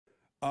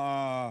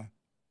Uh,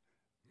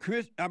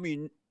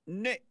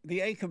 Nick,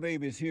 the Acre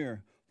baby is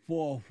here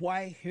for a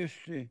White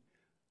History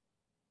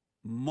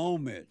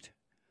moment.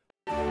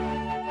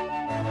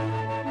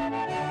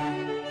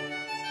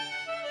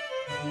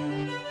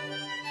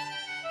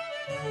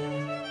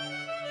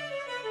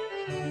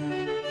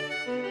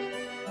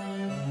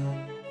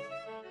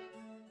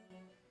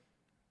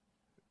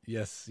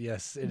 Yes,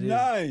 yes, it is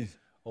Nice.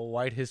 a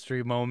White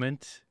History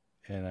moment,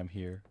 and I'm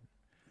here.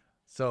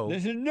 So,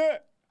 This is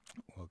Nick.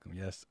 welcome.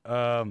 Yes.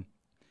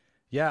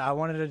 Yeah, I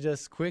wanted to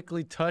just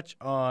quickly touch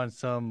on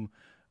some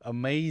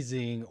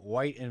amazing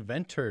white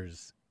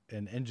inventors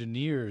and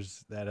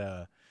engineers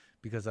that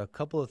because a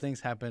couple of things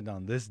happened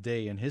on this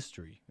day in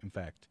history. In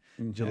fact,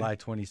 July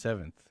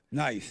 27th.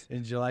 Nice.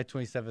 In July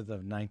 27th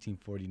of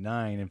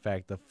 1949, in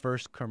fact, the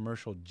first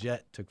commercial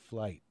jet took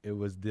flight. It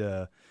was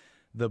the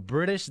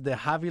British de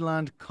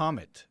Havilland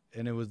Comet,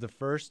 and it was the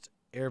first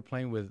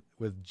airplane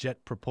with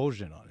jet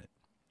propulsion on it.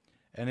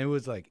 And it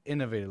was like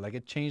innovative, like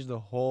it changed the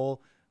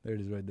whole. There it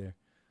is, right there.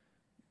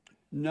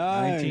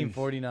 Nice.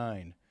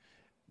 1949.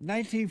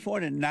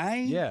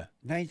 1949? Yeah.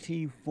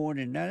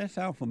 1949. That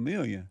sounds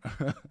familiar.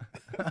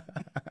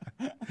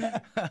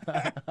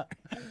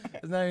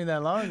 It's not even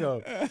that long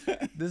ago.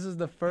 This is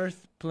the first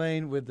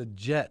plane with the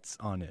jets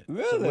on it.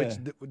 Really? So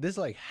this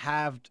like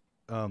halved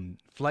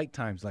flight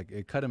times. Like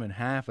it cut them in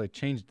half. It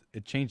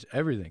changed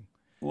everything.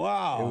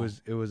 Wow.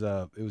 It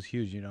was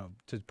huge. You know,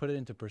 to put it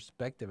into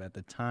perspective, at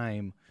the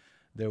time,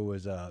 there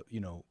was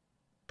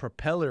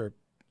propeller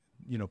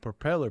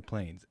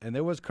planes, and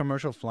there was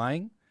commercial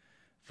flying.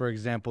 For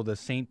example, the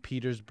St.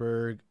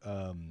 Petersburg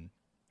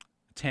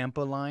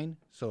Tampa line.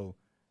 So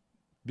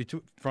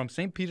from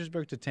St.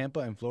 Petersburg to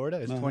Tampa in Florida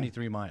is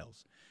 23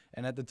 miles.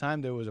 And at the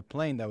time, there was a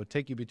plane that would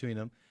take you between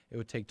them. It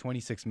would take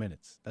 26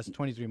 minutes. That's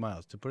 23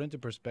 miles. To put into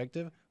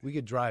perspective, we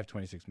could drive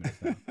 26 minutes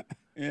now.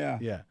 Yeah.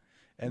 Yeah.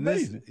 And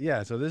Amazing.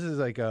 so this is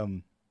like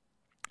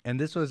and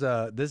this was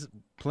this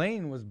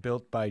plane was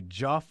built by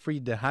Geoffrey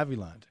de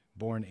Havilland,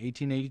 born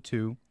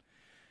 1882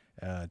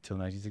 till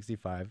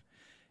 1965.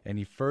 And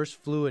he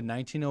first flew in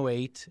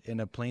 1908 in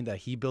a plane that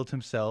he built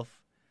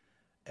himself.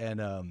 And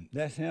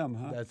That's him,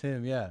 huh? that's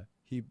him, yeah.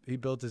 He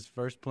built his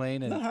first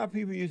plane and Not how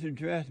people used to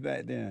dress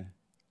back then.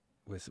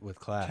 with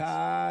class.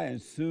 Tie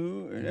and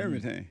suit and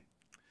everything.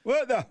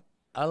 What the?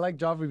 I like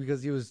Joffrey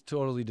because he was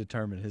totally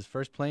determined. His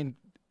first plane,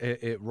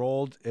 it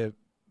rolled. It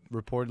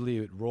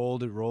reportedly it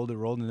rolled,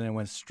 and then it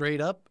went straight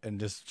up and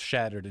just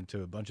shattered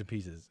into a bunch of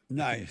pieces.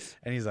 Nice.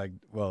 And he's like,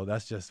 "Well,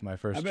 that's just my I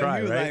first bet try,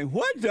 he was right?" like,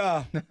 what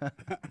the?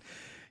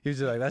 He was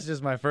just like, "That's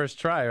just my first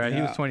try, right?" He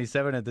Yeah. was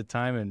 27 at the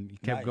time, and he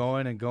kept Nice.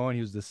 going and going.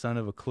 He was the son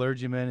of a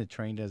clergyman and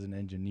trained as an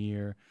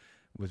engineer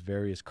with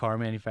various car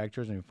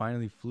manufacturers, and he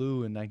finally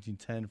flew in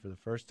 1910 for the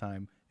first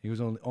time. He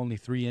was only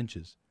 3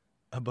 inches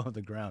above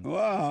the ground.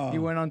 Wow. He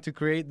went on to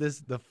create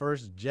the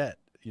first jet,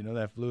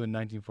 that flew in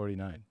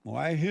 1949.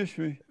 White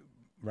history.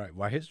 Right,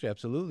 White history,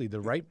 absolutely. The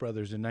Wright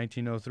brothers in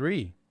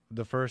 1903,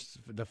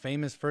 the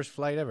famous first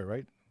flight ever,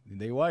 right?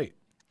 They white.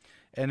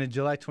 And in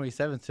July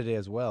 27th today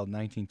as well,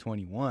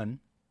 1921,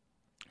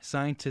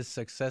 scientists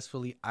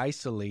successfully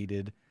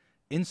isolated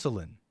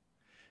insulin.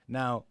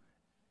 Now,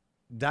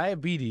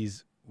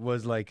 diabetes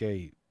was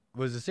a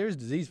serious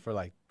disease for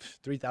like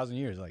 3,000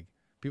 years. Like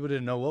people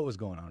didn't know what was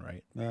going on,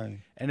 right? Right.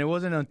 And it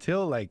wasn't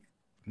until not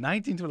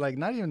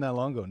even that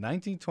long ago,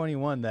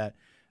 1921, that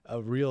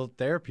a real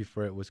therapy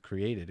for it was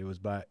created. It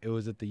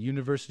was at the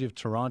University of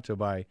Toronto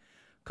by a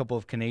couple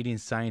of Canadian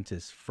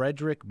scientists,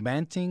 Frederick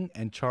Banting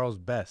and Charles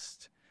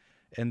Best.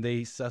 And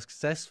they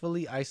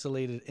successfully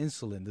isolated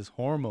insulin, this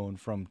hormone,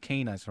 from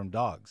canines, from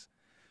dogs.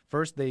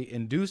 First, they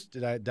induced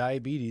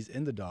diabetes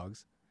in the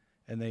dogs,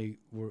 and they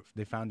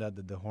found out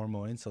that the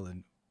hormone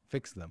insulin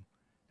fixed them.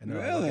 And they're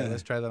like, Really? okay,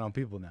 let's try that on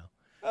people now.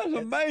 That's And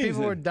amazing.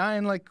 people were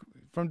dying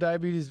from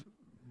diabetes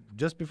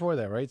just before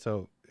that, right?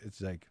 So it's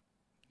like,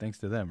 thanks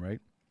to them, right?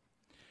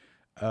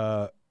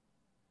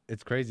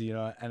 It's crazy, and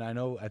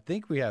I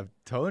think we have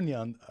Tony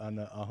on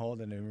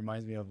hold, and it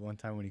reminds me of one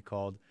time when he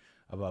called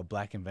about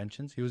black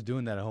inventions. He was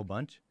doing that a whole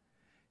bunch.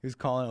 He was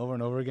calling over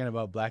and over again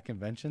about black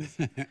inventions.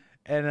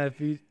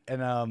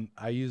 And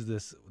I use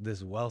this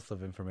wealth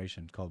of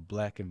information called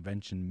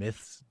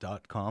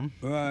blackinventionmyths.com.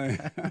 Right.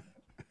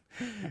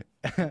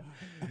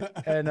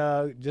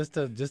 And just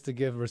to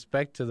give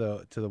respect to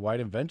the white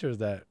inventors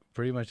that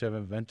pretty much have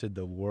invented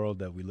the world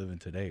that we live in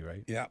today,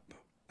 right? Yep.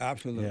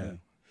 Absolutely.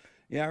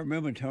 Yeah, I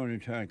remember Tony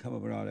trying to come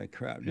up with all that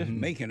crap, just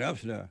making up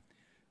stuff.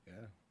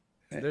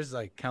 Yeah. There's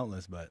like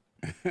countless, but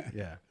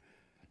yeah.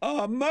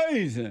 Oh,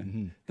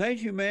 amazing.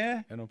 Thank you,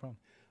 man. Yeah, no problem.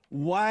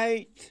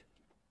 White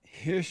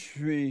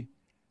History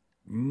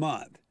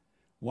Month.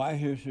 White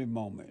History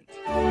Moment.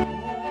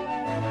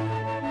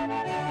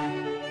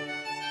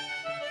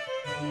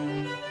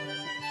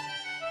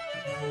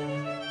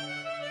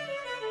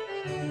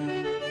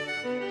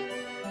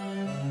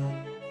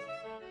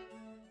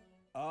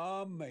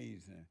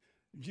 Amazing.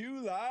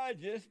 July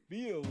just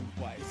feels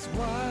white. It's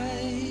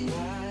White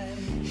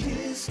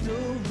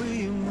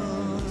History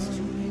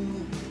Month.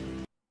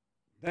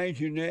 Thank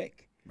you,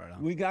 Nick. Right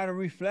on. We got to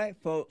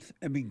reflect, folks,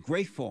 and be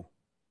grateful.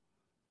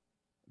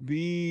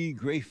 Be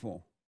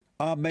grateful.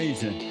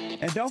 Amazing.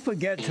 And don't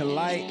forget to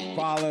like,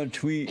 follow,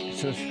 tweet,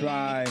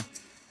 subscribe,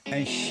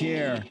 and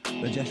share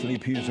the Jesse Lee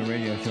Peterson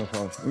radio show,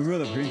 folks. We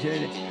really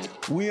appreciate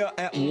it. We are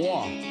at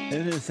war.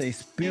 It is a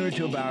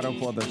spiritual battle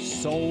for the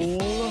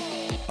soul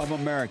of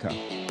America.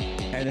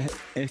 And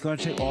it's going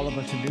to take all of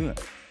us to do it.